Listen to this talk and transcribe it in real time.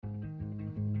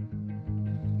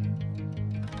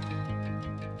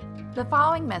The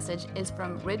following message is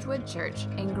from Ridgewood Church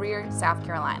in Greer, South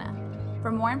Carolina.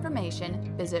 For more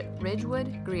information, visit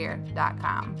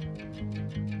ridgewoodgreer.com.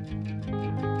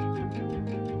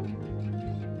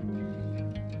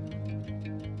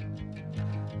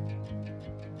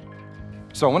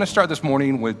 So I want to start this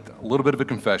morning with a little bit of a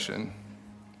confession.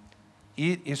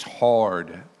 It is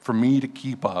hard for me to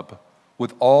keep up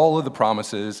with all of the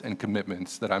promises and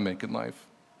commitments that I make in life.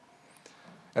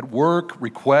 At work,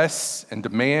 requests and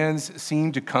demands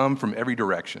seem to come from every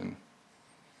direction.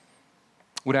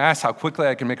 When asked how quickly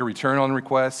I can make a return on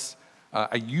requests,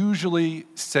 I usually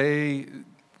say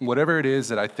whatever it is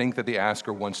that I think that the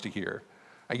asker wants to hear.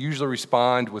 I usually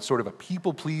respond with sort of a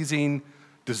people-pleasing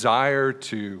desire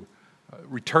to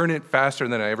return it faster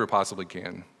than I ever possibly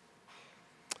can.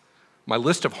 My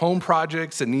list of home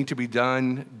projects that need to be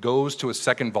done goes to a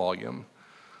second volume.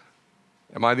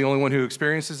 Am I the only one who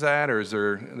experiences that, or is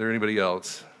there anybody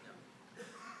else?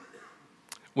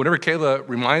 Whenever Kayla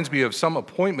reminds me of some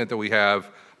appointment that we have,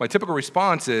 my typical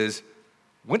response is,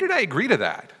 when did I agree to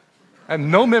that? I have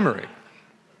no memory.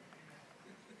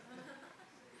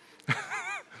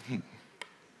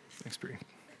 Thanks, Bree.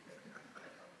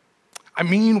 I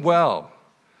mean well.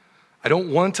 I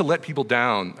don't want to let people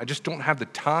down. I just don't have the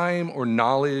time or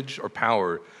knowledge or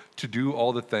power to do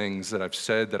all the things that I've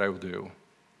said that I will do.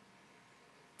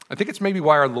 I think it's maybe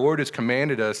why our Lord has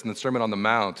commanded us in the Sermon on the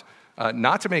Mount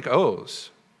not to make oaths.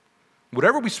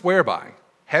 Whatever we swear by,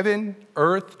 heaven,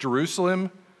 earth,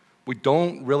 Jerusalem, we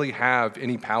don't really have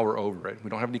any power over it. We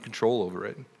don't have any control over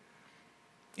it.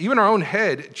 Even our own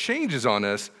head changes on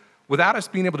us without us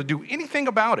being able to do anything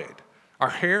about it. Our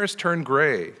hairs turn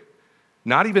gray.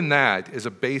 Not even that is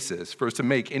a basis for us to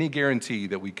make any guarantee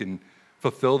that we can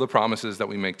fulfill the promises that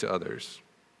we make to others.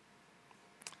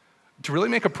 To really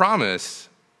make a promise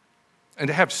and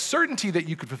to have certainty that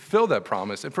you could fulfill that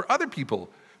promise, and for other people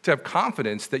to have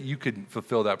confidence that you could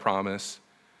fulfill that promise,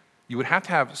 you would have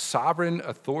to have sovereign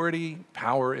authority,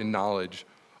 power, and knowledge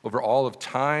over all of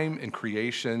time and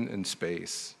creation and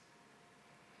space.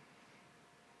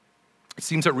 It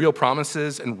seems that real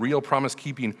promises and real promise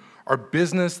keeping are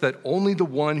business that only the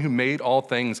one who made all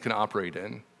things can operate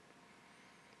in.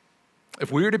 If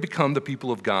we are to become the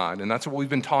people of God, and that's what we've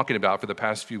been talking about for the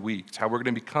past few weeks, how we're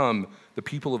going to become the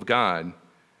people of God,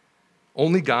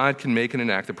 only God can make and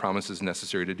enact the promises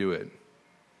necessary to do it.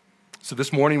 So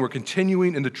this morning, we're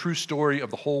continuing in the true story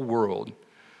of the whole world.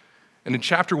 And in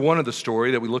chapter 1 of the story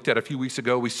that we looked at a few weeks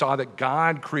ago, we saw that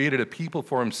God created a people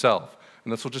for himself.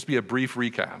 And this will just be a brief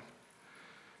recap.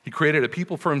 He created a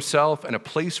people for himself and a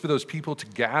place for those people to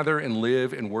gather and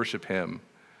live and worship him.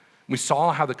 We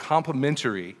saw how the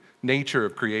complementary nature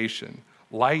of creation,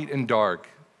 light and dark,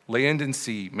 land and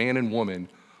sea, man and woman,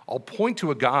 all point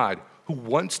to a God who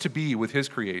wants to be with his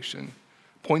creation,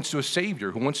 points to a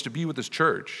Savior who wants to be with his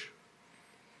church.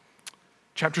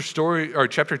 Chapter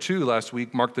 2 last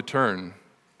week marked the turn.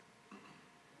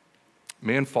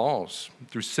 Man falls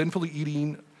through sinfully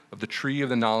eating of the tree of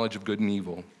the knowledge of good and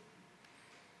evil.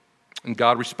 And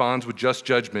God responds with just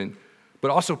judgment,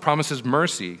 but also promises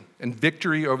mercy and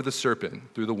victory over the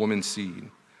serpent through the woman's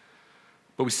seed.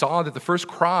 But we saw that the first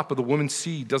crop of the woman's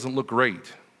seed doesn't look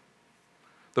great.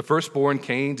 The firstborn,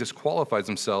 Cain, disqualifies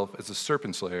himself as a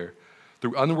serpent slayer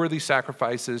through unworthy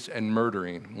sacrifices and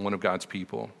murdering one of God's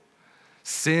people.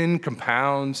 Sin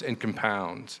compounds and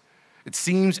compounds. It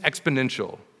seems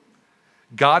exponential.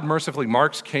 God mercifully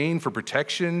marks Cain for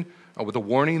protection with a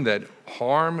warning that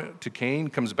harm to Cain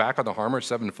comes back on the harmer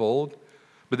sevenfold.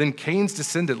 But then Cain's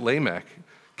descendant, Lamech,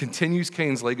 continues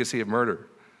Cain's legacy of murder.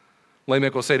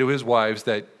 Lamech will say to his wives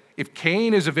that if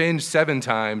Cain is avenged 7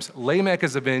 times, Lamech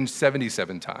is avenged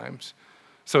 77 times.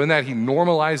 So in that, he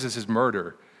normalizes his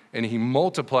murder, and he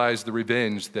multiplies the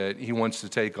revenge that he wants to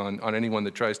take on anyone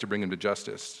that tries to bring him to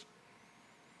justice.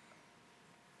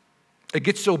 It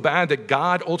gets so bad that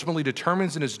God ultimately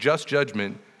determines in his just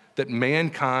judgment that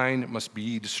mankind must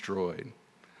be destroyed.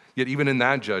 Yet even in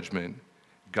that judgment,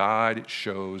 God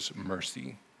shows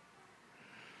mercy.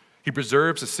 He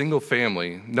preserves a single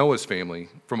family, Noah's family,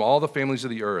 from all the families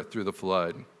of the earth through the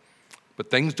flood.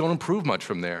 But things don't improve much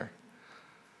from there.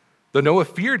 Though Noah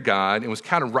feared God and was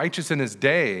counted righteous in his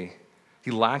day,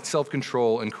 he lacked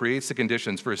self-control and creates the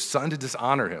conditions for his son to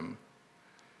dishonor him.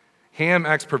 Ham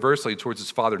acts perversely towards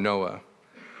his father Noah.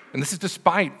 And this is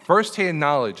despite firsthand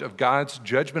knowledge of God's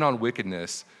judgment on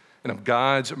wickedness and of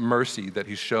God's mercy that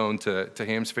he's shown to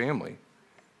Ham's family.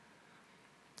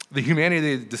 The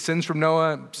humanity that descends from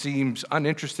Noah seems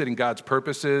uninterested in God's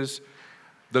purposes,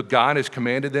 though God has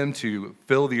commanded them to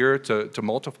fill the earth, to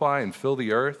multiply and fill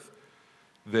the earth.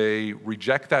 They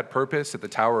reject that purpose at the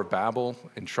Tower of Babel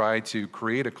and try to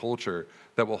create a culture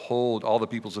that will hold all the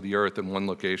peoples of the earth in one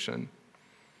location.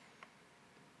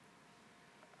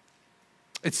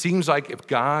 It seems like if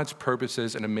God's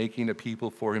purposes in making a people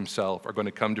for himself are going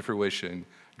to come to fruition,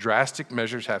 drastic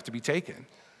measures have to be taken.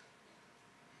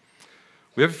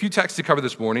 We have a few texts to cover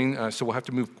this morning, so we'll have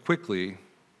to move quickly.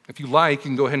 If you like,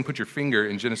 you can go ahead and put your finger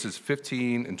in Genesis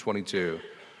 15 and 22.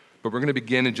 But we're going to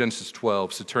begin in Genesis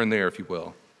 12, so turn there if you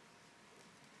will.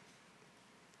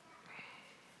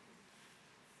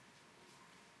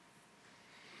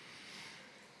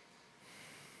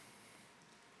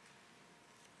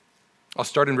 I'll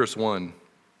start in verse 1.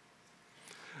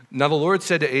 Now the Lord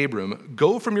said to Abram,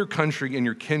 "Go from your country and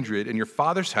your kindred and your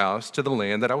father's house to the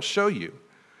land that I will show you.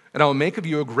 And I will make of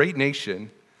you a great nation,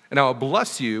 and I will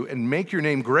bless you and make your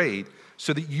name great,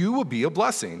 so that you will be a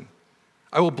blessing.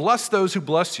 I will bless those who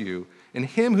bless you, and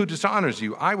him who dishonors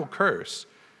you I will curse.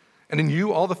 And in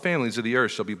you all the families of the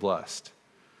earth shall be blessed."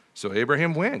 So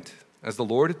Abraham went, as the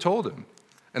Lord had told him,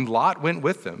 and Lot went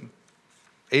with them.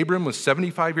 Abram was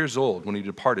 75 years old when he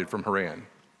departed from Haran.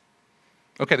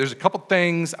 Okay, there's a couple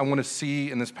things I want to see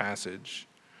in this passage.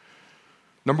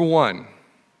 Number one,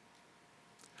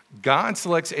 God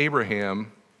selects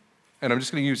Abraham, and I'm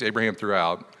just going to use Abraham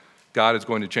throughout. God is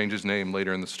going to change his name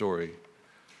later in the story,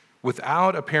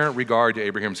 without apparent regard to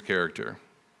Abraham's character.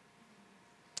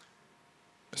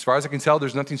 As far as I can tell,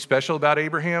 there's nothing special about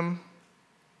Abraham.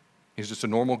 He's just a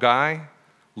normal guy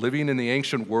living in the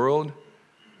ancient world.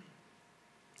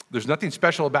 There's nothing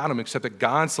special about him except that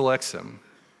God selects him.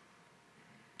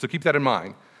 So keep that in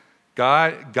mind.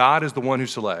 God is the one who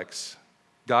selects.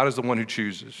 God is the one who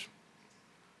chooses.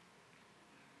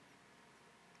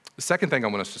 The second thing I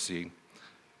want us to see,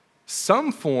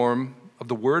 some form of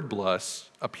the word bless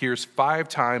appears 5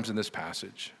 times in this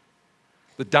passage.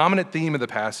 The dominant theme of the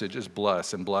passage is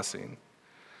bless and blessing.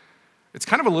 It's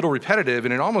kind of a little repetitive,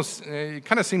 and it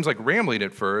kind of seems like rambling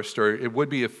at first, or it would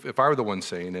be if I were the one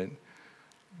saying it.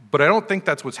 But I don't think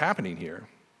that's what's happening here.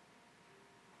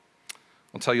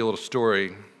 I'll tell you a little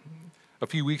story. A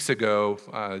few weeks ago,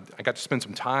 I got to spend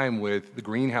some time with the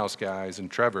Greenhouse guys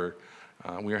and Trevor.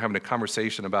 We were having a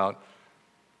conversation about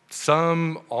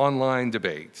some online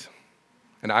debate,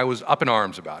 and I was up in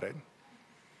arms about it.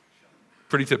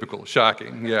 Pretty typical,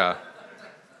 shocking, yeah.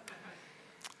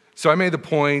 So I made the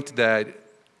point that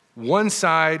one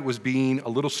side was being a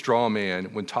little straw man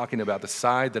when talking about the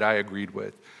side that I agreed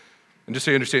with. And just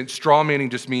so you understand, straw manning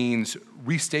just means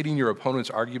restating your opponent's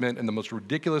argument in the most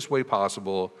ridiculous way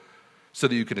possible so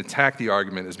that you can attack the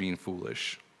argument as being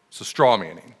foolish. So straw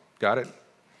manning, got it?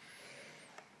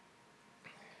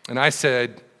 And I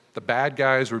said the bad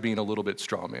guys were being a little bit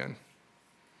straw man.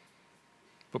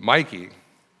 But Mikey,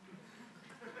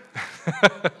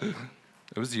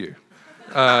 it was you.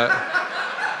 That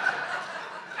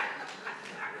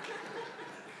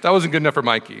wasn't good enough for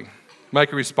Mikey.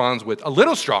 Mikey responds with, "A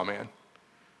little straw man.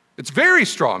 It's very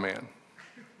straw man."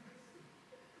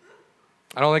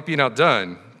 I don't like being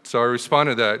outdone, so I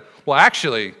responded that, "Well,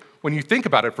 actually, when you think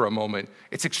about it for a moment,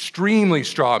 it's extremely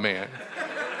straw man."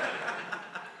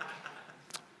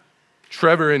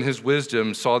 Trevor, in his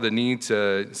wisdom, saw the need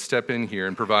to step in here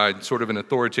and provide sort of an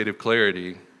authoritative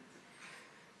clarity.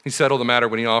 He settled the matter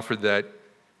when he offered that,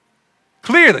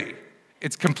 "Clearly,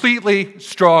 it's completely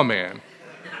straw man."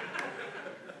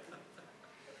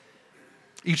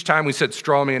 Each time we said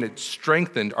straw man, it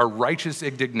strengthened our righteous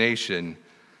indignation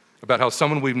about how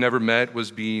someone we've never met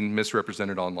was being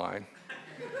misrepresented online.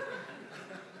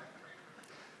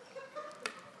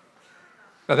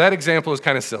 Now that example is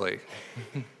kind of silly.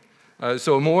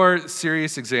 So a more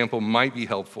serious example might be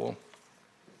helpful.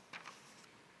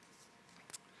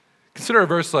 Consider a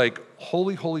verse like,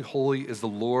 "Holy, holy, holy is the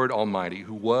Lord Almighty,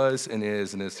 who was and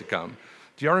is to come."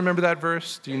 Do y'all remember that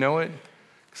verse? Do you know it?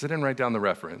 Because I didn't write down the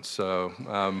reference, so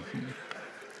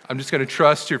I'm just going to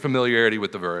trust your familiarity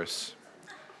with the verse.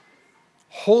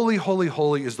 Holy, holy,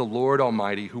 holy is the Lord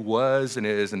Almighty, who was and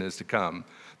is to come.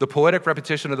 The poetic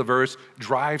repetition of the verse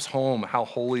drives home how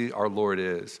holy our Lord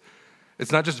is.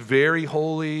 It's not just very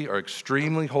holy or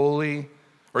extremely holy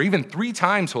or even 3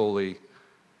 times holy.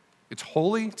 It's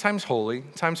holy times holy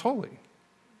times holy.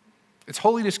 It's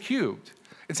holiness cubed.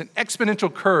 It's an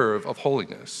exponential curve of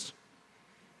holiness.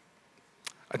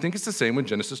 I think it's the same with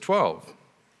Genesis 12.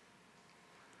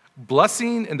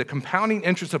 Blessing and the compounding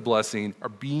interest of blessing are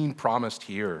being promised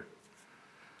here.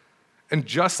 And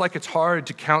just like it's hard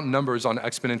to count numbers on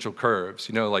exponential curves,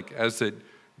 like as it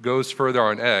goes further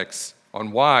on X,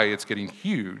 on Y it's getting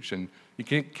huge, and you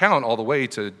can't count all the way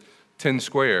to 10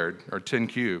 squared or 10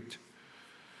 cubed.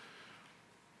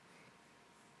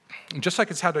 And just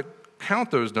like it's had to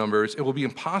count those numbers, it will be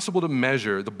impossible to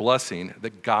measure the blessing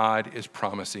that God is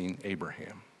promising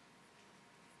Abraham.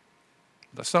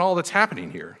 That's not all that's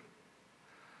happening here.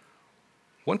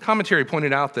 One commentary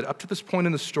pointed out that up to this point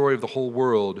in the story of the whole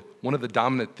world, one of the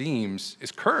dominant themes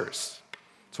is curse.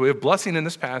 So we have blessing in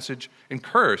this passage and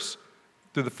curse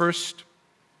through the first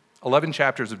 11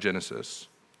 chapters of Genesis.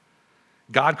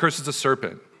 God curses the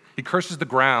serpent. He curses the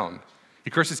ground.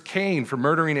 He curses Cain for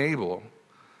murdering Abel.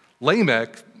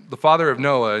 Lamech, the father of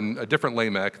Noah, and a different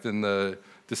Lamech than the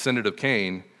descendant of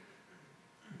Cain,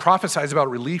 prophesies about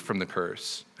relief from the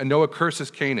curse. And Noah curses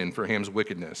Canaan for Ham's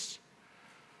wickedness.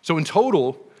 So in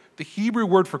total, the Hebrew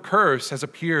word for curse has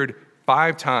appeared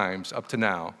 5 times up to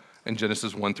now in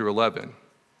Genesis 1 through 11. Is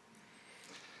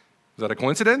that a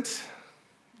coincidence?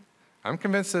 I'm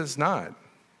convinced that it's not.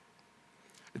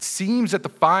 It seems that the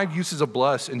 5 uses of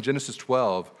bless in Genesis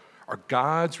 12 are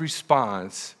God's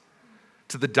response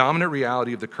to the dominant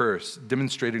reality of the curse,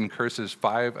 demonstrated in curse's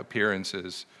 5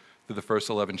 appearances through the first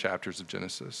 11 chapters of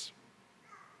Genesis.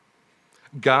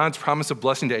 God's promise of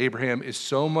blessing to Abraham is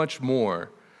so much more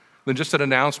than just an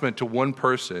announcement to one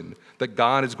person that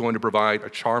God is going to provide a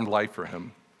charmed life for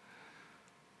him.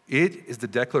 It is the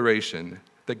declaration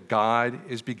that God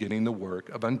is beginning the work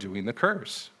of undoing the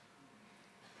curse.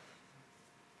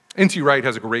 N.T. Wright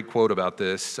has a great quote about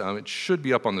this. It should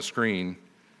be up on the screen.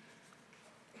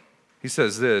 He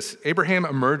says this: Abraham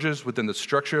emerges within the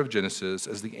structure of Genesis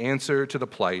as the answer to the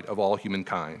plight of all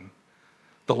humankind.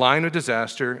 The line of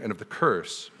disaster and of the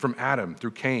curse from Adam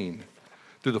through Cain,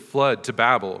 through the flood to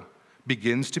Babel,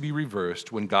 begins to be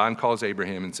reversed when God calls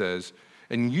Abraham and says,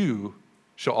 "And you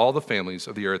shall all the families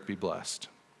of the earth be blessed."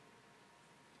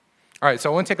 All right,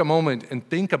 so I want to take a moment and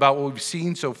think about what we've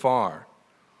seen so far.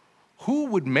 Who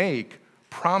would make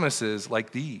promises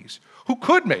like these? Who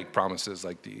could make promises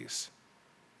like these?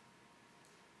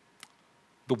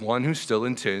 The one who still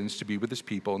intends to be with his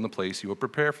people in the place he will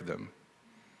prepare for them.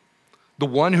 The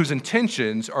one whose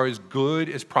intentions are as good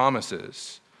as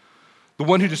promises. The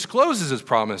one who discloses his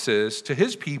promises to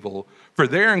his people for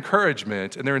their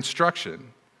encouragement and their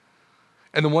instruction.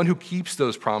 And the one who keeps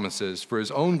those promises for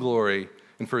his own glory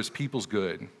and for his people's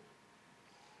good.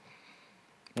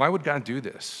 Why would God do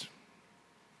this?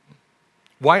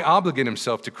 Why obligate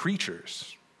himself to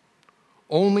creatures?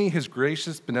 Only his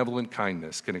gracious, benevolent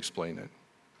kindness can explain it.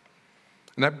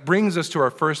 And that brings us to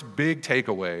our first big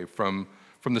takeaway from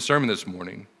the sermon this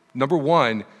morning. Number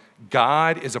 1,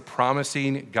 God is a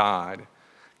promising God.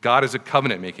 God is a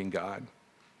covenant-making God.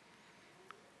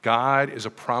 God is a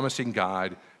promising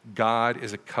God. God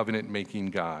is a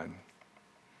covenant-making God.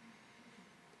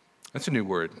 That's a new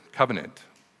word, covenant.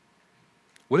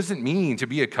 What does it mean to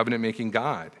be a covenant-making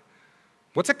God?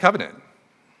 What's a covenant?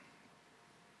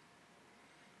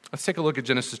 Let's take a look at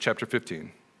Genesis chapter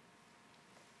 15.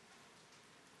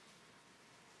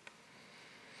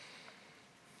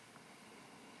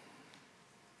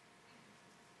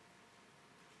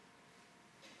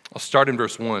 I'll start in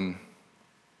verse 1.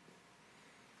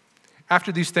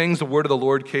 After these things, the word of the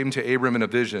Lord came to Abram in a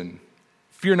vision.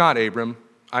 "Fear not, Abram,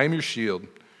 I am your shield.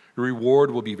 Your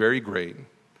reward will be very great."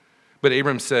 But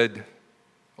Abram said,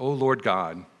 "O Lord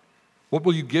God, what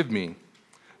will you give me?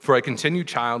 For I continue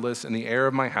childless, and the heir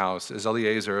of my house is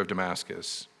Eliezer of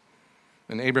Damascus."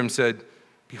 And Abram said,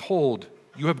 "Behold,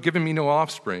 you have given me no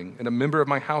offspring, and a member of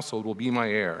my household will be my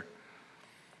heir."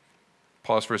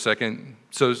 Pause for a second.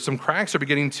 So some cracks are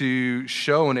beginning to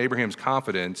show in Abraham's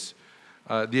confidence.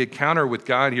 The encounter with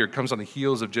God here comes on the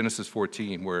heels of Genesis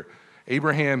 14, where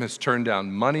Abraham has turned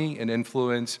down money and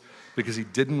influence because he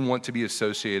didn't want to be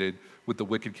associated with the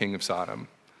wicked king of Sodom.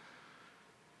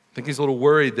 I think he's a little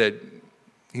worried that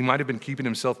he might have been keeping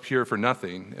himself pure for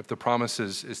nothing if the promise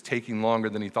is taking longer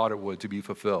than he thought it would to be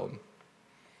fulfilled.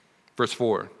 Verse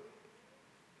 4.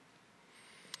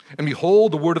 "And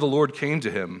behold, the word of the Lord came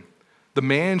to him. The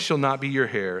man shall not be your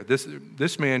heir.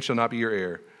 This man shall not be your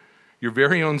heir. Your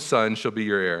very own son shall be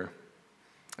your heir."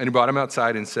 And he brought him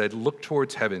outside and said, "Look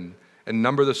towards heaven and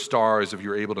number the stars if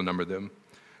you're able to number them."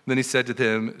 And then he said to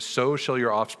them, "So shall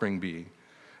your offspring be."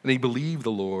 And he believed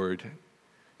the Lord,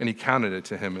 and he counted it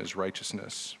to him as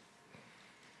righteousness.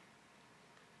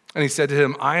 And he said to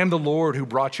him, "I am the Lord who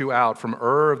brought you out from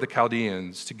Ur of the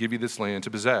Chaldeans to give you this land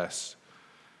to possess."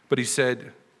 But he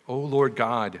said, "O Lord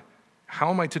God, how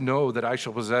am I to know that I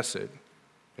shall possess it?"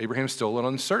 Abraham's still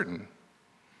uncertain.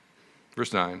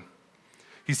 Verse 9.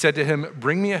 He said to him,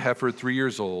 "Bring me a heifer 3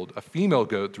 years old, a female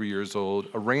goat 3 years old,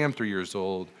 a ram 3 years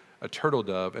old, a turtle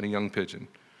dove, and a young pigeon."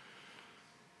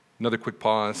 Another quick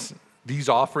pause. These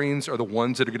offerings are the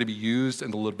ones that are going to be used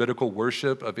in the Levitical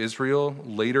worship of Israel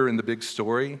later in the big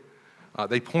story.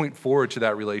 They point forward to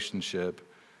that relationship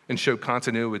and show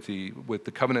continuity with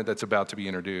the covenant that's about to be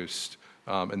introduced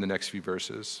in the next few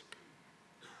verses.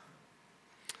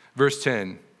 Verse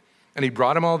 10, and he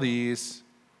brought him all these,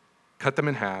 cut them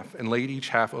in half, and laid each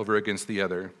half over against the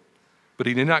other. But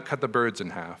he did not cut the birds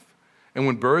in half. And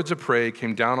when birds of prey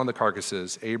came down on the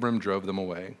carcasses, Abram drove them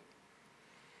away.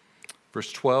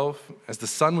 Verse 12, as the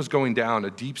sun was going down,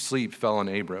 a deep sleep fell on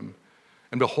Abram.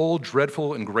 And behold,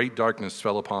 dreadful and great darkness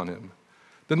fell upon him.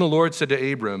 Then the Lord said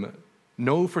to Abram,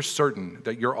 know for certain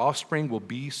that your offspring will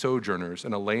be sojourners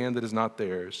in a land that is not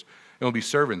theirs, and will be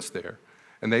servants there,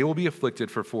 and they will be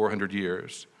afflicted for 400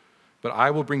 years. But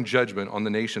I will bring judgment on the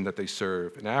nation that they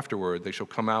serve, and afterward they shall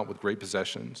come out with great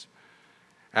possessions.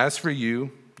 As for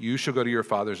you, you shall go to your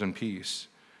fathers in peace.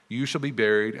 You shall be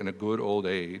buried in a good old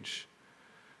age.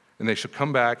 And they shall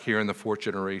come back here in the 4th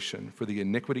generation, for the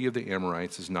iniquity of the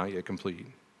Amorites is not yet complete.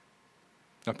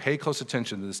 Now pay close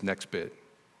attention to this next bit.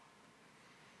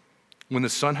 When the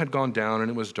sun had gone down and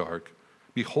it was dark,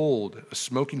 behold, a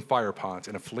smoking firepot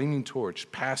and a flaming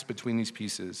torch passed between these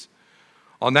pieces.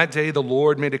 On that day the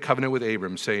Lord made a covenant with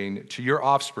Abram, saying, to your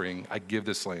offspring I give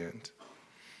this land.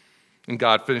 And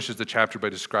God finishes the chapter by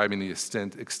describing the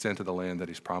extent of the land that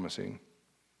he's promising.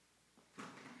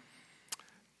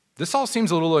 This all seems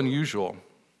a little unusual.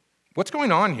 What's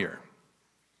going on here?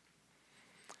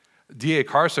 D.A.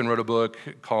 Carson wrote a book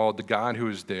called The God Who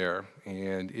Is There,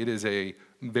 and it is a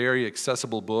very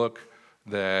accessible book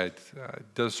that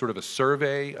does sort of a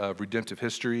survey of redemptive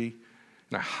history,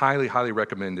 and I highly, highly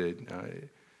recommend it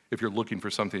if you're looking for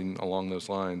something along those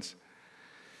lines.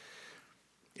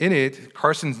 In it,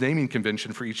 Carson's naming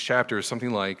convention for each chapter is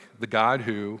something like the God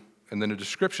Who, and then a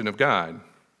description of God.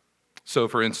 So,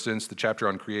 for instance, the chapter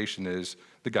on creation is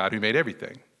the God who made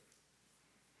everything.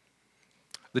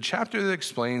 The chapter that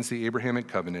explains the Abrahamic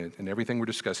covenant and everything we're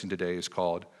discussing today is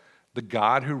called The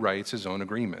God Who Writes His Own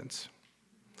Agreements.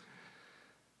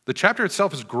 The chapter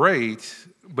itself is great,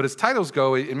 but as titles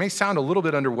go, it may sound a little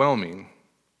bit underwhelming.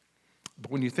 But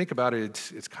when you think about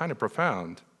it, it's kind of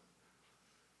profound.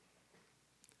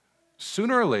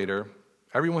 Sooner or later,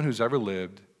 everyone who's ever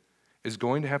lived is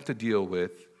going to have to deal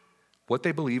with what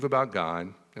they believe about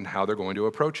God and how they're going to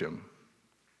approach him.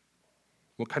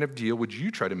 What kind of deal would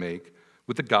you try to make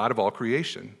with the God of all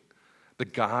creation, the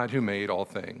God who made all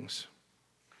things?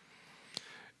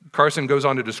 Carson goes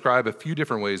on to describe a few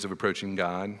different ways of approaching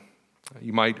God.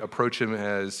 You might approach him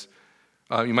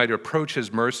you might approach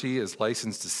his mercy as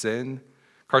license to sin.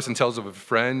 Carson tells of a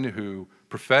friend who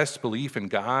professed belief in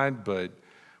God, but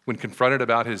when confronted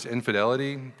about his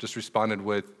infidelity, just responded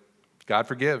with, God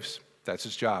forgives. That's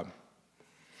his job.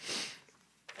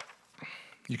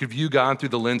 You could view God through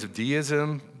the lens of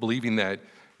deism, believing that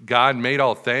God made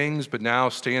all things, but now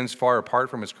stands far apart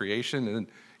from his creation and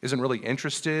isn't really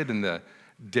interested in the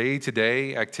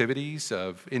day-to-day activities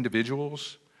of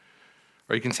individuals.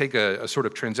 Or you can take a sort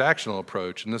of transactional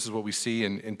approach, and this is what we see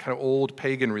in kind of old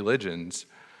pagan religions,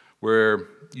 where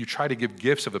you try to give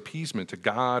gifts of appeasement to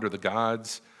God or the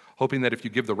gods, hoping that if you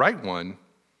give the right one,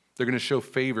 they're going to show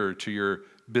favor to your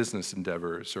business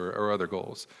endeavors or other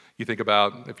goals. You think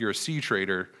about if you're a sea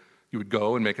trader, you would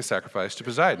go and make a sacrifice to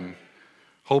Poseidon,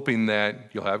 hoping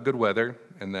that you'll have good weather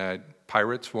and that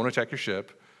pirates won't attack your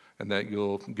ship and that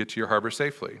you'll get to your harbor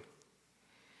safely.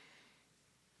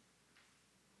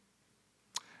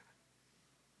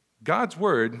 God's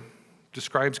word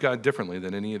describes God differently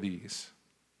than any of these.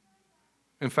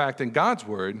 In fact, in God's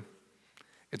word,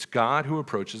 it's God who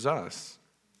approaches us.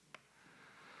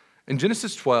 In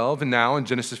Genesis 12 and now in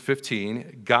Genesis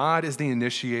 15, God is the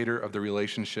initiator of the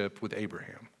relationship with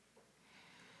Abraham.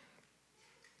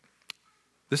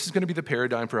 This is going to be the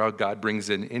paradigm for how God brings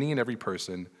in any and every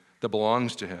person that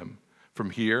belongs to him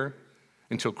from here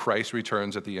until Christ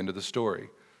returns at the end of the story.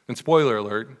 And spoiler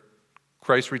alert,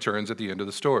 Christ returns at the end of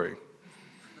the story.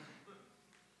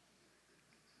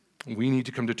 We need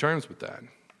to come to terms with that.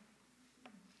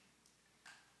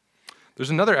 There's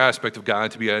another aspect of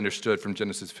God to be understood from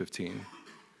Genesis 15.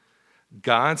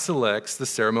 God selects the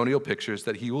ceremonial pictures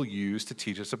that he will use to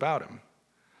teach us about him.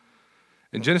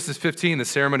 In Genesis 15, the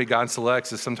ceremony God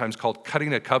selects is sometimes called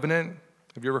cutting a covenant.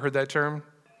 Have you ever heard that term?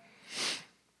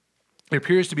 It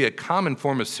appears to be a common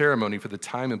form of ceremony for the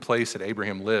time and place that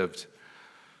Abraham lived.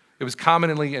 It was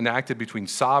commonly enacted between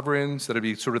sovereigns, that would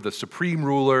be sort of the supreme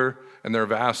ruler, and their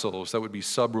vassals, that would be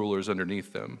sub-rulers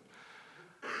underneath them.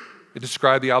 It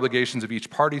described the obligations of each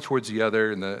party towards the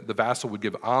other, and the vassal would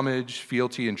give homage,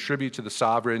 fealty, and tribute to the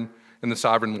sovereign, and the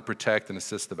sovereign will protect and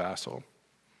assist the vassal.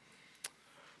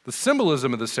 The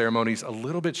symbolism of the ceremony is a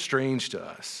little bit strange to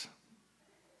us.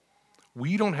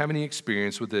 We don't have any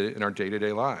experience with it in our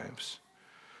day-to-day lives.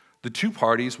 The two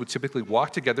parties would typically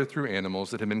walk together through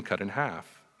animals that had been cut in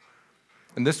half.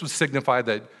 And this would signify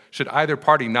that should either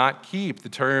party not keep the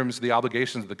terms, the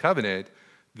obligations of the covenant,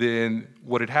 then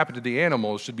what had happened to the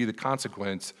animals should be the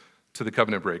consequence to the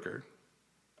covenant breaker.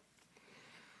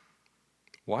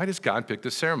 Why does God pick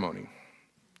this ceremony?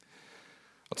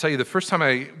 I'll tell you, the first time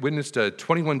I witnessed a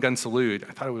 21-gun salute,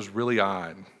 I thought it was really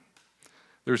odd.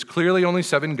 There's clearly only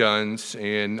 7 guns,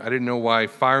 and I didn't know why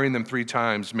firing them 3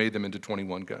 times made them into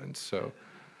 21 guns. So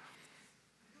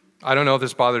I don't know if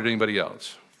this bothered anybody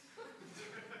else.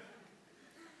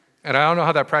 And I don't know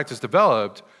how that practice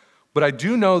developed, but I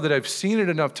do know that I've seen it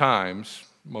enough times,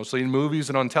 mostly in movies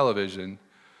and on television,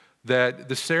 that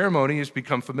the ceremony has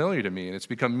become familiar to me, and it's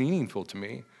become meaningful to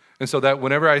me. And so that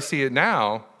whenever I see it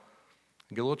now,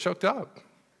 I get a little choked up.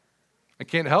 I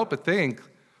can't help but think,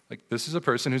 like, this is a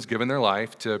person who's given their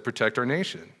life to protect our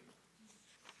nation.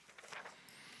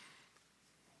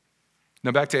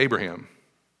 Now back to Abraham.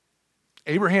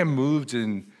 Abraham moved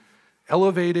in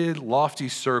elevated, lofty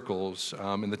circles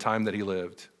in the time that he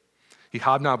lived. He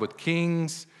hobnobbed with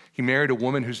kings. He married a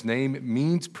woman whose name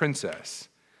means princess.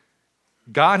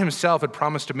 God himself had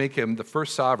promised to make him the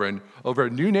first sovereign over a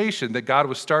new nation that God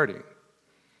was starting.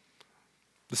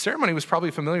 The ceremony was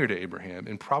probably familiar to Abraham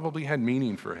and probably had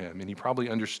meaning for him, and he probably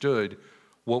understood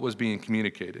what was being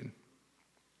communicated.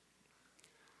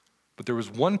 But there was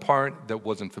one part that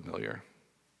wasn't familiar.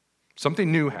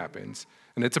 Something new happens,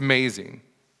 and it's amazing.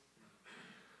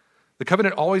 The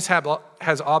covenant always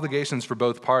has obligations for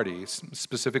both parties.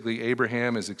 Specifically,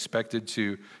 Abraham is expected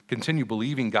to continue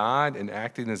believing God and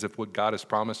acting as if what God has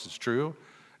promised is true,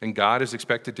 and God is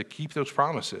expected to keep those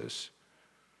promises.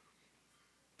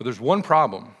 But there's one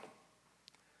problem.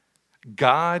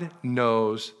 God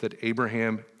knows that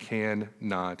Abraham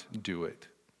cannot do it.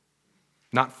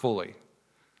 Not fully,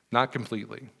 not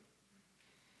completely.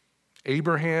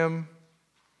 Abraham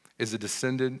is a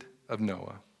descendant of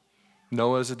Noah.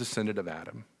 Noah is a descendant of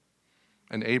Adam.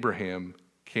 And Abraham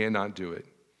cannot do it.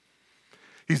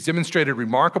 He's demonstrated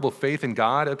remarkable faith in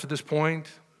God up to this point.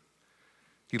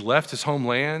 He left his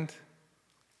homeland,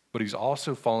 but he's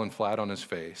also fallen flat on his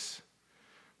face.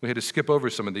 We had to skip over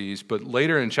some of these, but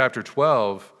later in chapter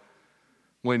 12,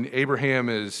 when Abraham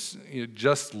is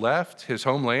just left his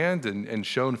homeland and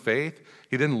shown faith,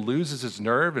 he then loses his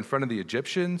nerve in front of the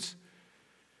Egyptians.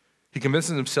 He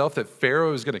convinces himself that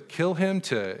Pharaoh is going to kill him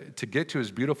to get to his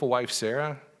beautiful wife,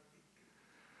 Sarah.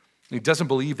 He doesn't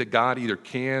believe that God either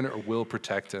can or will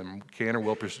protect him, can or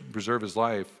will preserve his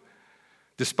life,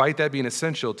 despite that being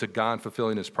essential to God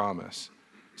fulfilling his promise.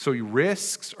 So he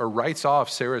risks or writes off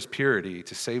Sarah's purity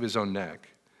to save his own neck.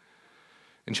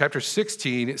 In chapter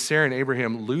 16, Sarah and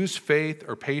Abraham lose faith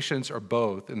or patience or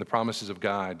both in the promises of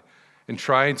God and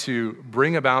try to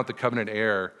bring about the covenant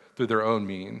heir through their own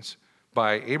means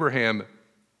by Abraham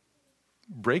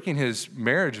breaking his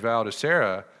marriage vow to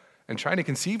Sarah and trying to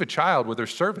conceive a child with her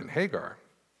servant, Hagar.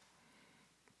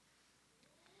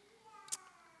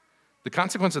 The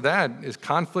consequence of that is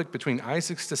conflict between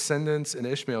Isaac's descendants and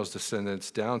Ishmael's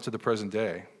descendants down to the present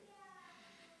day.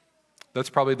 That's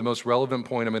probably the most relevant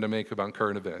point I'm going to make about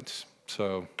current events.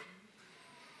 So,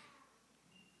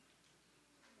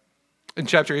 in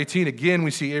chapter 18, again, we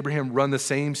see Abraham run the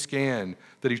same scam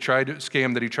that he tried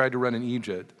to run in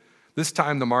Egypt. This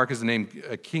time, the mark is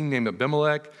a king named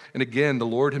Abimelech, and again, the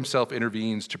Lord himself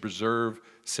intervenes to preserve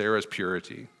Sarah's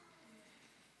purity.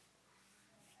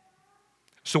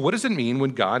 So what does it mean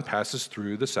when God passes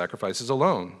through the sacrifices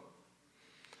alone?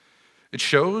 It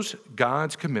shows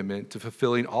God's commitment to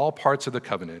fulfilling all parts of the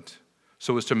covenant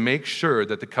so as to make sure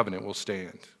that the covenant will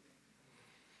stand.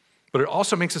 But it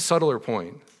also makes a subtler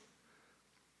point.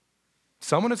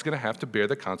 Someone is going to have to bear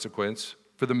the consequence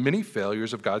for the many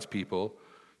failures of God's people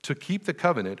to keep the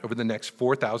covenant over the next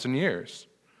 4,000 years.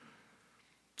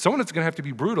 Someone is going to have to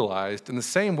be brutalized in the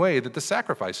same way that the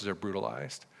sacrifices are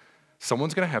brutalized.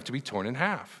 Someone's going to have to be torn in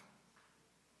half.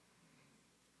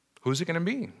 Who's it going to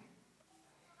be?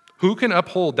 Who can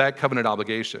uphold that covenant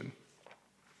obligation?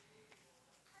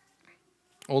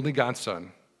 Only God's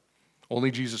Son.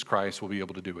 Only Jesus Christ will be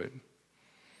able to do it.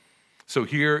 So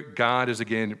here, God is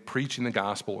again preaching the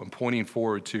gospel and pointing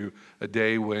forward to a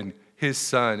day when his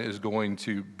Son is going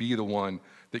to be the one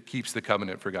that keeps the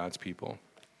covenant for God's people.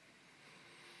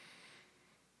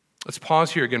 Let's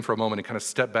pause here again for a moment and kind of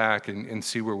step back and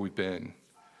see where we've been.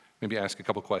 Maybe ask a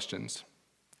couple questions.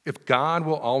 If God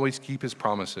will always keep his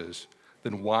promises,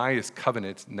 then why is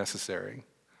covenant necessary?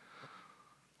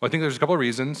 Well, I think there's a couple of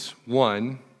reasons.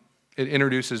 One, it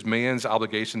introduces man's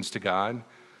obligations to God.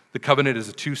 The covenant is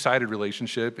a two-sided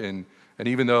relationship, and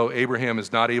even though Abraham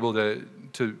is not able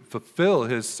to fulfill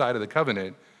his side of the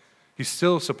covenant, He's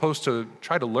still supposed to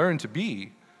try to learn to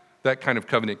be that kind of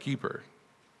covenant keeper.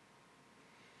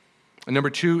 And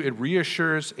number two, it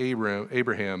reassures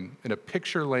Abraham in a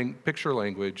picture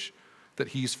language that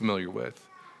he's familiar with.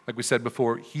 Like we said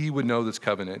before, he would know this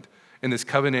covenant. And this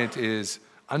covenant is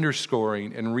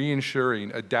underscoring and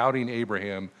reassuring a doubting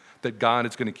Abraham that God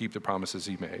is going to keep the promises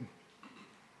he made.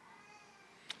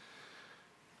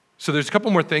 So there's a couple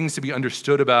more things to be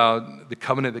understood about the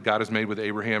covenant that God has made with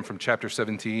Abraham from chapter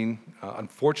 17.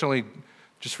 Unfortunately,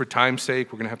 just for time's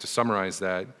sake, we're going to have to summarize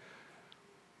that.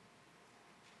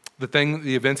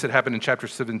 The events that happened in chapter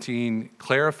 17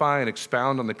 clarify and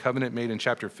expound on the covenant made in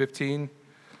chapter 15.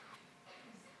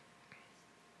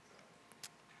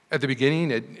 At the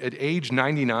beginning, at age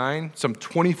 99, some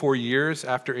 24 years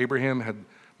after Abraham had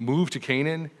moved to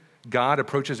Canaan, God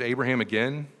approaches Abraham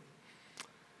again.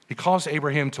 He calls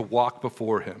Abraham to walk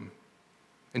before him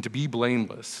and to be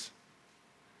blameless.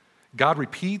 God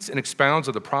repeats and expounds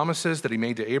on the promises that he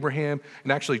made to Abraham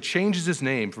and actually changes his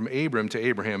name from Abram to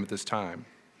Abraham at this time.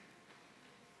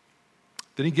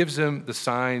 Then he gives him the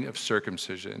sign of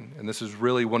circumcision, and this is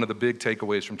really one of the big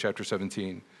takeaways from chapter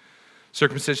 17.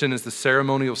 Circumcision is the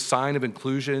ceremonial sign of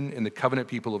inclusion in the covenant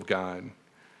people of God.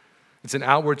 It's an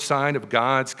outward sign of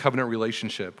God's covenant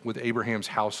relationship with Abraham's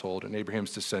household and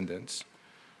Abraham's descendants.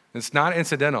 And it's not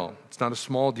incidental. It's not a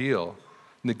small deal.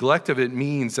 Neglect of it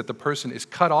means that the person is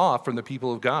cut off from the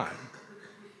people of God.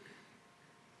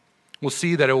 We'll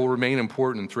see that it will remain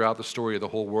important throughout the story of the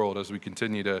whole world as we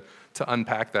continue to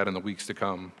unpack that in the weeks to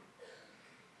come.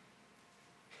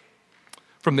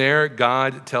 From there,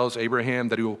 God tells Abraham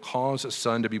that he will cause a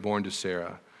son to be born to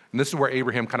Sarah. And this is where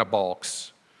Abraham kind of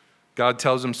balks. God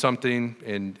tells him something,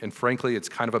 and frankly, it's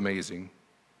kind of amazing.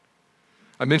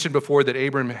 I mentioned before that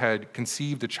Abraham had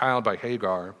conceived a child by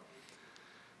Hagar.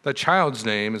 That child is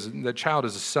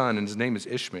a son, and his name is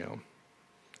Ishmael.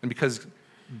 And because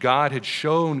God had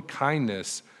shown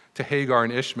kindness to Hagar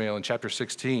and Ishmael in chapter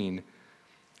 16,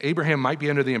 Abraham might be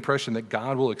under the impression that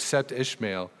God will accept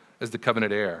Ishmael as the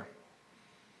covenant heir.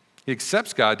 He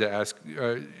asks God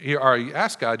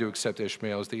to accept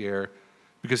Ishmael as the heir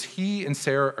because he and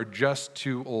Sarah are just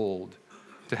too old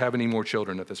to have any more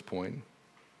children at this point.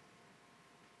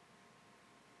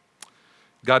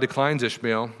 God declines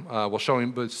Ishmael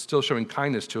but still showing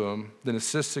kindness to him, then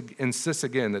insists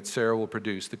again that Sarah will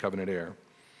produce the covenant heir.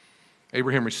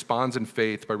 Abraham responds in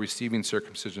faith by receiving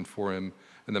circumcision for him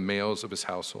and the males of his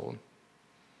household.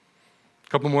 A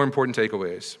couple more important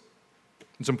takeaways.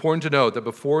 It's important to note that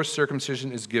before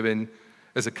circumcision is given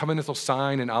as a covenantal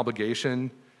sign and obligation,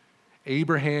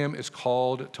 Abraham is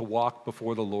called to walk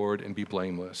before the Lord and be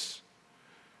blameless.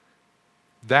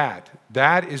 That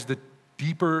is the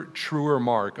deeper, truer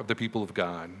mark of the people of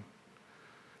God.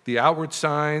 The outward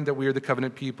sign that we are the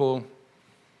covenant people,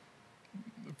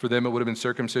 for them it would have been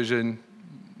circumcision.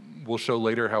 We'll show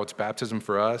later how it's baptism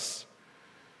for us.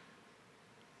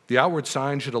 The outward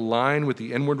sign should align with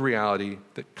the inward reality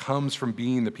that comes from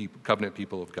being the covenant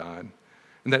people of God.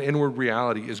 And that inward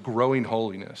reality is growing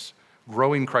holiness,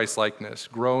 growing Christ-likeness,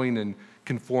 growing in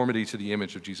conformity to the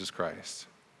image of Jesus Christ.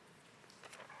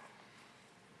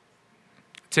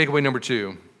 Takeaway number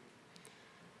 2.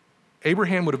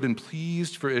 Abraham would have been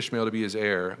pleased for Ishmael to be his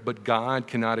heir, but God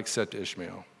cannot accept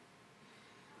Ishmael.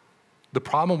 The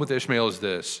problem with Ishmael is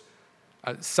this.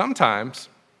 Sometimes,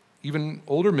 even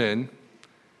older men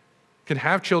can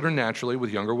have children naturally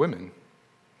with younger women.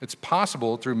 It's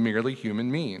possible through merely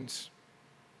human means.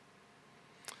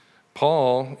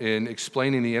 Paul, in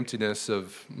explaining the emptiness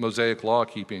of Mosaic law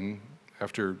keeping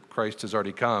after Christ has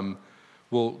already come,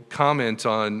 will comment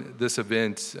on this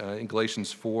event in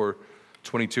Galatians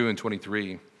 4:22 and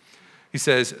 23. He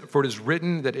says, "For it is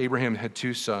written that Abraham had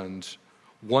 2 sons,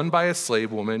 one by a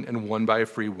slave woman and one by a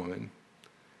free woman.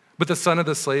 But the son of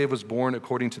the slave was born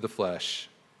according to the flesh,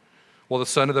 while the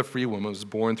son of the free woman was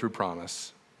born through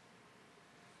promise."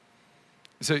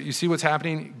 So you see what's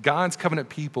happening? God's covenant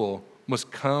people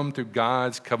must come through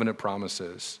God's covenant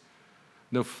promises.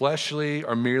 No fleshly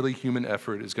or merely human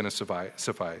effort is going to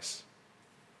suffice.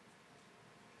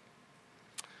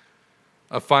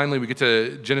 Finally, we get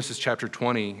to Genesis chapter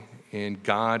 20, and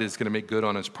God is going to make good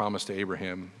on his promise to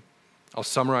Abraham. I'll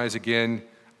summarize again.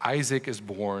 Isaac is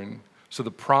born, so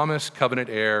the promised covenant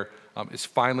heir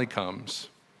finally comes.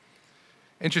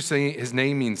 Interestingly, his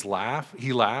name means laugh.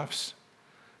 He laughs,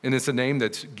 and it's a name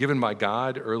that's given by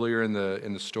God earlier in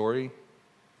the story.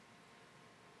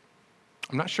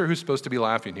 I'm not sure who's supposed to be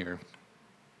laughing here.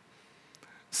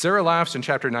 Sarah laughs in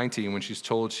chapter 19 when she's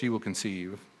told she will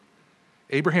conceive.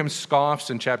 Abraham scoffs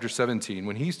in chapter 17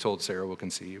 when he's told Sarah will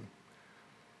conceive.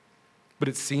 But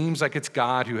it seems like it's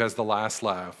God who has the last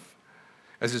laugh.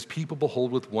 as his people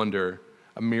behold with wonder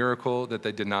a miracle that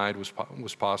they denied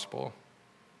was possible.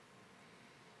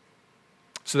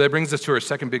 So that brings us to our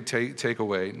second big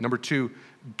takeaway. Number 2,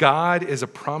 God is a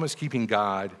promise-keeping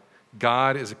God.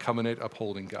 God is a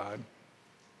covenant-upholding God.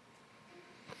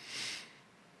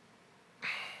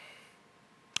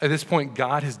 At this point,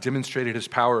 God has demonstrated his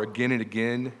power again and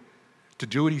again to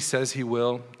do what he says he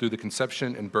will through the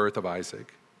conception and birth of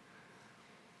Isaac.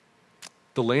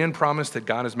 The land promise that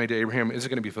God has made to Abraham isn't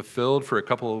going to be fulfilled for a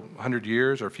couple hundred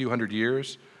years or a few hundred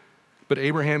years, but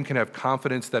Abraham can have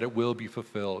confidence that it will be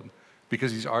fulfilled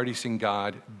because he's already seen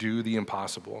God do the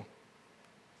impossible.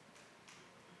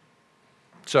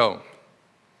 So,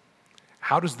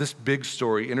 how does this big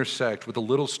story intersect with the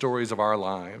little stories of our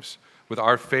lives, with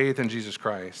our faith in Jesus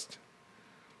Christ?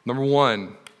 Number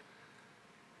 1,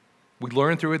 we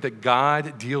learn through it that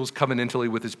God deals covenantally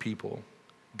with his people.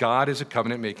 God is a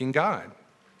covenant-making God.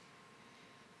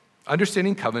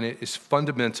 Understanding covenant is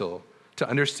fundamental to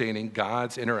understanding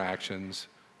God's interactions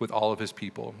with all of his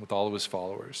people, with all of his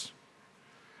followers.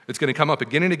 It's going to come up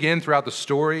again and again throughout the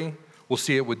story. We'll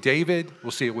see it with David,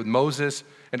 we'll see it with Moses,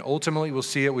 and ultimately we'll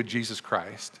see it with Jesus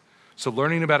Christ. So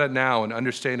learning about it now and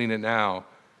understanding it now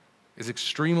is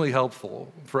extremely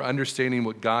helpful for understanding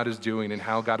what God is doing and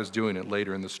how God is doing it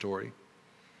later in the story.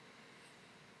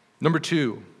 Number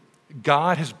 2,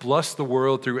 God has blessed the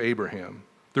world through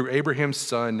Abraham's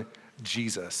son,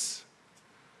 Jesus.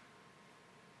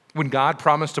 When God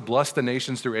promised to bless the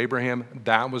nations through Abraham,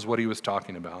 that was what he was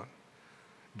talking about.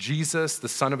 Jesus, the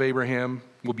son of Abraham,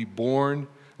 will be born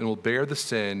and will bear the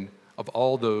sin of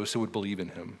all those who would believe in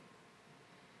him.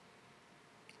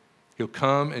 He'll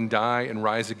come and die and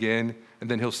rise again,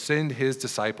 and then he'll send his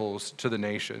disciples to the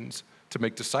nations to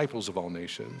make disciples of all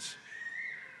nations.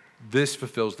 This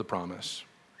fulfills the promise.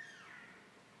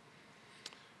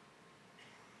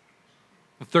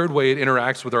 The third way it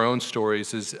interacts with our own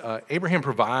stories is Abraham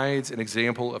provides an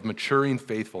example of maturing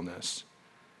faithfulness.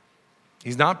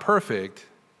 He's not perfect,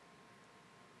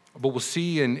 but we'll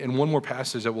see in one more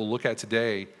passage that we'll look at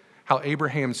today how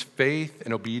Abraham's faith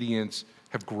and obedience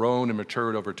have grown and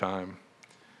matured over time.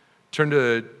 Turn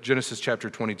to Genesis chapter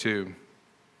 22.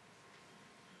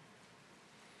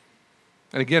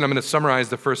 And again, I'm going to summarize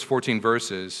the first 14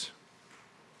 verses.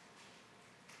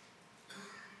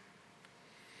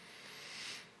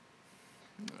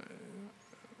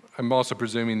 I'm also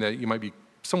presuming that you might be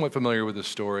somewhat familiar with this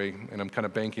story, and I'm kind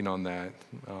of banking on that.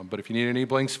 But if you need any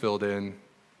blanks filled in,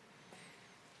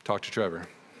 talk to Trevor.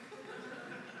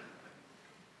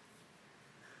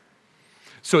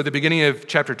 So at the beginning of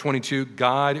chapter 22,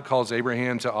 God calls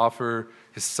Abraham to offer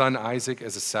his son Isaac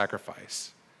as a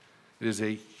sacrifice. It is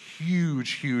a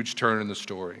huge, huge turn in the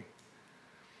story.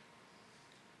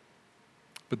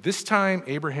 But this time,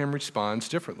 Abraham responds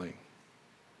differently.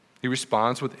 He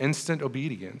responds with instant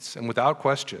obedience and without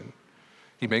question.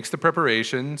 He makes the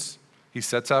preparations. He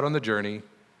sets out on the journey.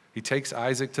 He takes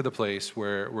Isaac to the place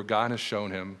where God has shown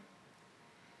him,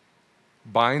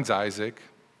 binds Isaac,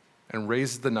 and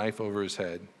raises the knife over his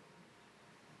head.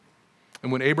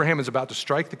 And when Abraham is about to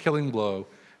strike the killing blow,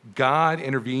 God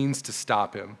intervenes to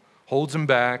stop him, holds him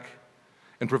back,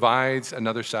 and provides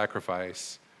another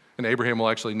sacrifice. And Abraham will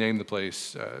actually name the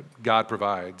place God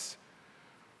Provides.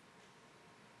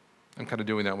 I'm kind of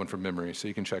doing that one from memory, so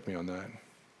you can check me on that.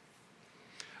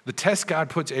 The test God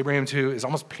puts Abraham to is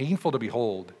almost painful to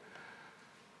behold.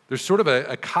 There's sort of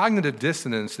a cognitive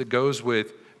dissonance that goes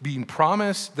with being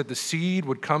promised that the seed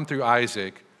would come through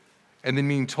Isaac and then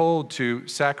being told to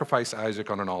sacrifice Isaac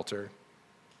on an altar.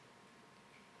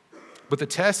 But the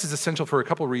test is essential for a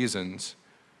couple reasons.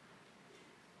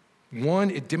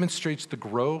 One, it demonstrates the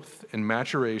growth and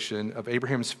maturation of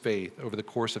Abraham's faith over the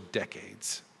course of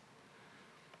decades.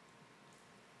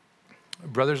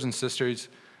 Brothers and sisters,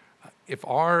 if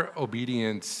our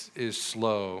obedience is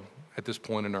slow at this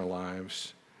point in our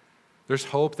lives, there's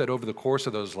hope that over the course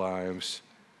of those lives,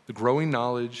 the growing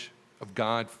knowledge of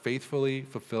God faithfully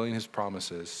fulfilling his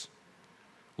promises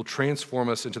will transform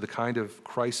us into the kind of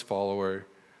Christ follower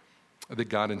that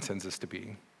God intends us to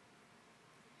be.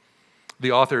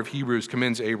 The author of Hebrews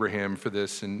commends Abraham for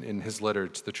this in his letter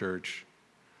to the church.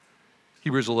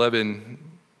 Hebrews 11,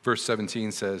 verse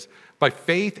 17 says, "By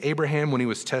faith Abraham, when he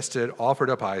was tested, offered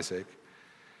up Isaac.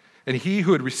 And he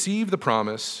who had received the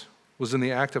promise was in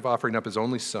the act of offering up his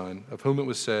only son, of whom it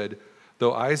was said,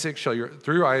 through Isaac shall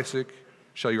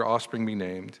your offspring be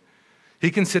named. He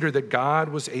considered that God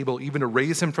was able even to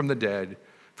raise him from the dead,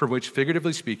 from which,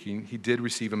 figuratively speaking, he did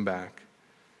receive him back."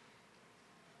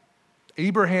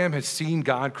 Abraham has seen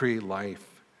God create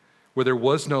life where there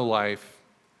was no life,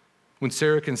 when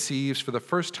Sarah conceives for the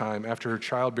first time after her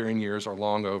childbearing years are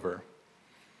long over.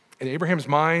 In Abraham's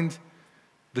mind,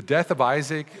 the death of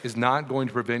Isaac is not going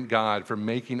to prevent God from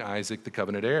making Isaac the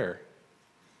covenant heir.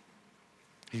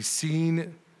 He's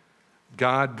seen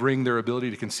God bring their ability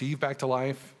to conceive back to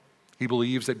life. He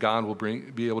believes that God will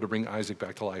be able to bring Isaac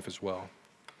back to life as well.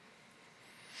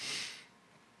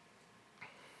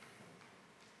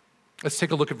 Let's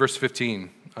take a look at verse 15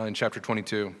 in chapter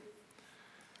 22.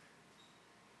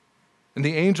 And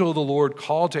the angel of the Lord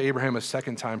called to Abraham a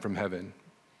second time from heaven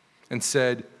and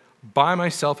said, "By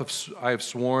myself I have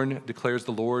sworn, declares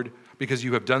the Lord, because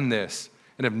you have done this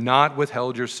and have not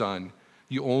withheld your son,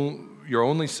 your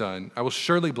only son. I will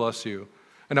surely bless you,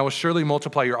 and I will surely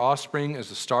multiply your offspring as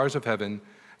the stars of heaven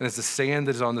and as the sand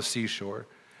that is on the seashore.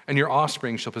 And your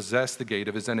offspring shall possess the gate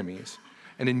of his enemies.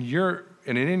 And in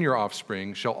your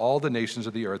offspring shall all the nations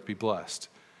of the earth be blessed,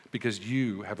 because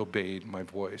you have obeyed my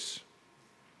voice."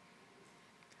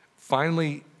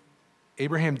 Finally,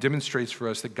 Abraham demonstrates for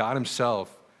us that God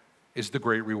himself is the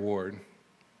great reward.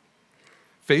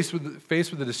 Faced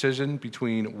with the decision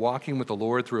between walking with the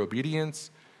Lord through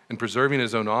obedience and preserving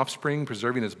his own offspring,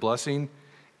 preserving his blessing,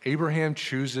 Abraham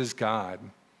chooses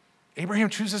God. Abraham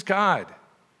chooses God.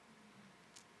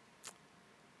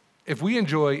 If we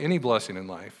enjoy any blessing in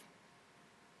life,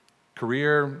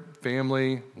 career,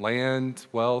 family, land,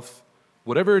 wealth,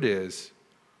 whatever it is,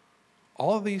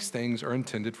 all of these things are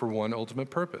intended for one ultimate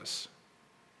purpose: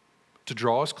 to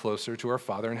draw us closer to our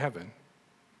Father in heaven.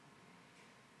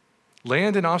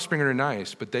 Land and offspring are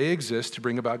nice, but they exist to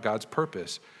bring about God's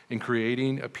purpose in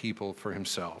creating a people for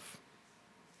himself.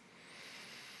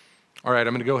 All right,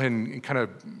 I'm going to go ahead and kind of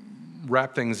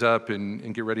wrap things up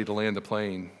and get ready to land the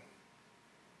plane.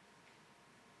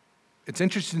 It's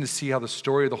interesting to see how the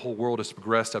story of the whole world has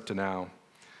progressed up to now.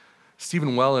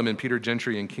 Stephen Wellham and Peter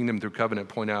Gentry in Kingdom Through Covenant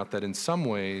point out that in some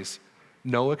ways,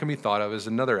 Noah can be thought of as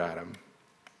another Adam.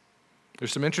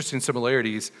 There's some interesting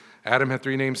similarities. Adam had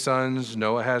 3 named sons.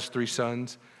 Noah has 3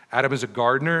 sons. Adam is a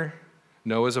gardener.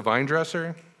 Noah is a vine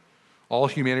dresser. All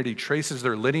humanity traces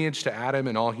their lineage to Adam,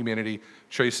 and all humanity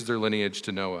traces their lineage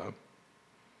to Noah.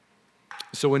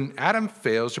 So when Adam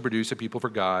fails to produce a people for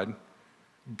God,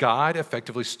 God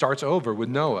effectively starts over with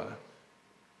Noah.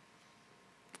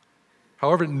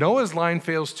 However, Noah's line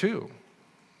fails too.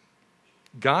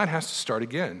 God has to start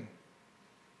again.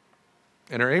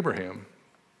 Enter Abraham.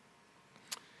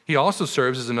 He also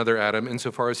serves as another Adam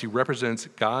insofar as he represents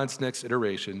God's next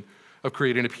iteration of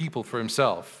creating a people for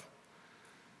himself.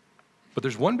 But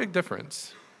there's one big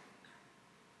difference.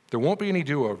 There won't be any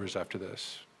do-overs after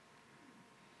this.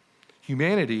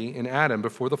 Humanity in Adam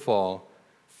before the fall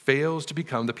fails to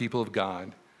become the people of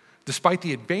God, despite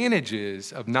the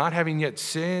advantages of not having yet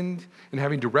sinned and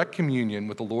having direct communion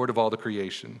with the Lord of all the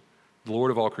creation, the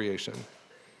Lord of all creation.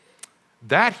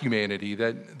 That humanity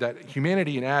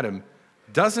in Adam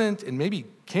doesn't and maybe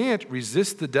can't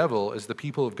resist the devil as the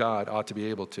people of God ought to be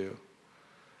able to.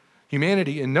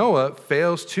 Humanity in Noah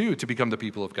fails too to become the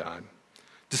people of God,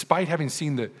 despite having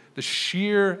seen the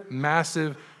sheer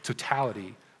massive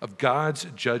totality of God's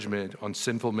judgment on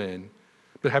sinful men,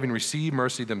 but having received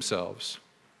mercy themselves.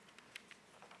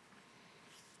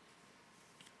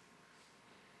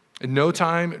 In no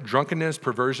time, drunkenness,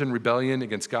 perversion, rebellion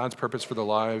against God's purpose for their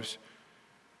lives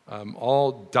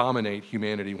all dominate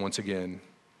humanity once again.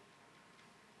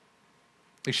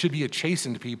 They should be a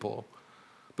chastened people,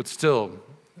 but still,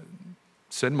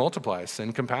 sin multiplies,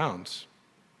 sin compounds.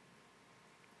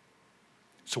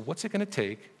 So what's it going to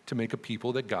take to make a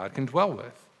people that God can dwell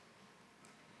with?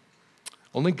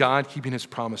 Only God, keeping his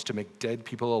promise to make dead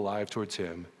people alive towards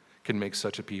him, can make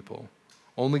such a people.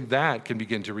 Only that can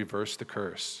begin to reverse the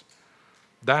curse.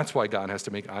 That's why God has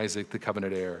to make Isaac the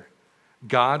covenant heir.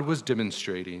 God was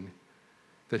demonstrating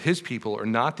that his people are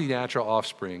not the natural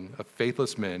offspring of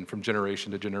faithless men from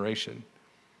generation to generation.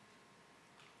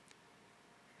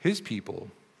 His people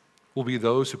will be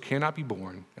those who cannot be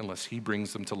born unless he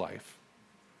brings them to life.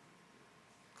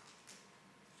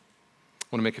 I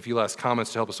want to make a few last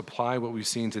comments to help us apply what we've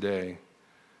seen today.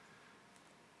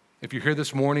 If you're here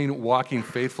this morning walking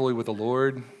faithfully with the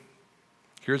Lord,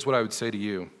 here's what I would say to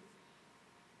you.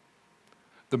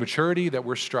 The maturity that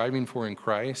we're striving for in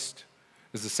Christ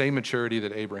is the same maturity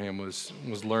that Abraham was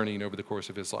learning over the course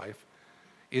of his life.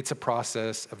 It's a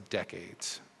process of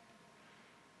decades.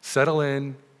 Settle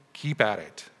in, keep at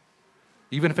it,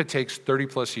 even if it takes 30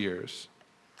 plus years.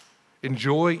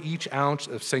 Enjoy each ounce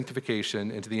of sanctification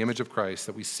into the image of Christ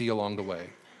that we see along the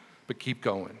way, but keep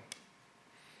going.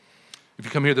 If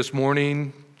you come here this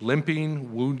morning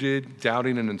limping, wounded,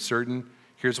 doubting, and uncertain,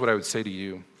 here's what I would say to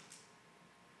you.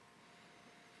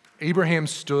 Abraham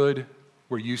stood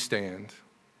where you stand.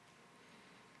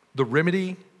 The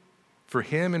remedy for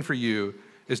him and for you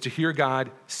is to hear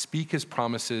God speak his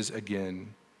promises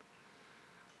again.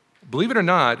 Believe it or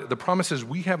not, the promises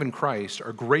we have in Christ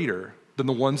are greater than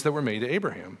the ones that were made to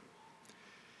Abraham.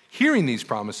 Hearing these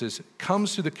promises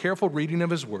comes through the careful reading of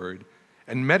his word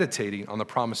and meditating on the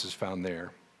promises found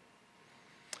there.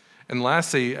 And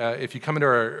lastly, if you come into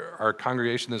our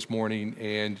congregation this morning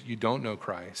and you don't know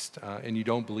Christ and you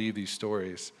don't believe these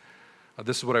stories,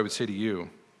 this is what I would say to you.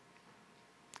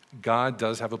 God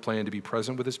does have a plan to be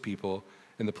present with his people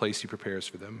in the place he prepares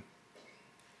for them.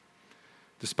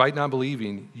 Despite not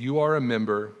believing, you are a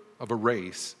member of a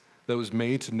race that was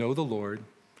made to know the Lord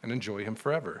and enjoy him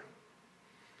forever.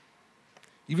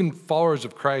 Even followers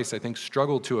of Christ, I think,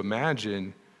 struggle to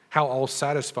imagine how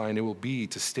all-satisfying it will be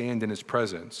to stand in his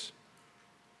presence.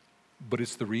 But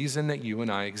it's the reason that you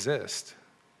and I exist.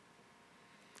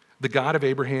 The God of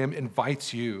Abraham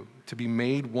invites you to be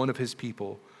made one of his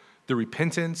people through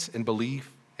repentance and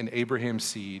belief in Abraham's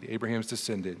seed, Abraham's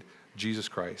descendant, Jesus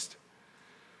Christ.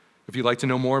 If you'd like to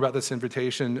know more about this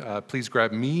invitation, please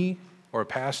grab me or a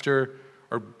pastor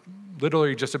or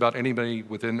literally just about anybody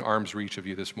within arm's reach of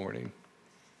you this morning.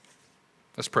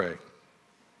 Let's pray.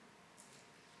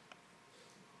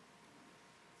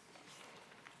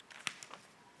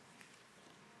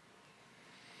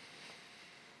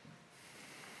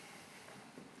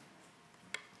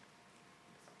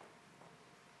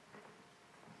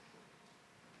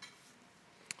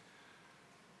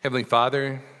 Heavenly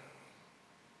Father,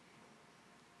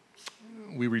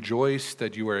 we rejoice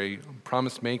that you are a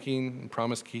promise-making,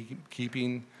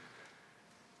 promise-keeping,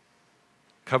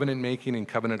 covenant-making, and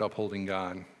covenant-upholding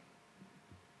God.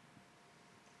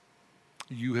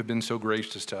 You have been so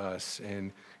gracious to us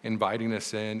in inviting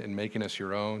us in and making us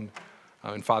your own.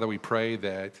 And Father, we pray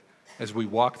that as we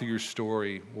walk through your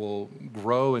story, we'll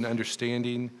grow in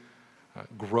understanding,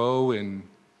 grow in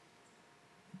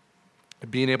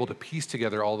being able to piece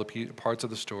together all the parts of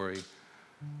the story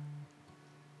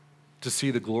to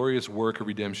see the glorious work of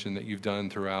redemption that you've done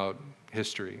throughout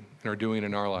history and are doing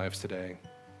in our lives today.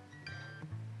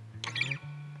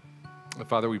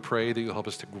 Father, we pray that you'll help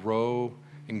us to grow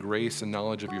in grace and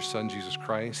knowledge of your Son, Jesus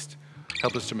Christ.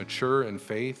 Help us to mature in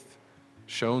faith,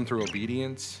 shown through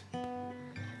obedience. And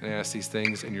I ask these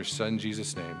things in your Son,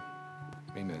 Jesus' name.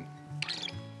 Amen.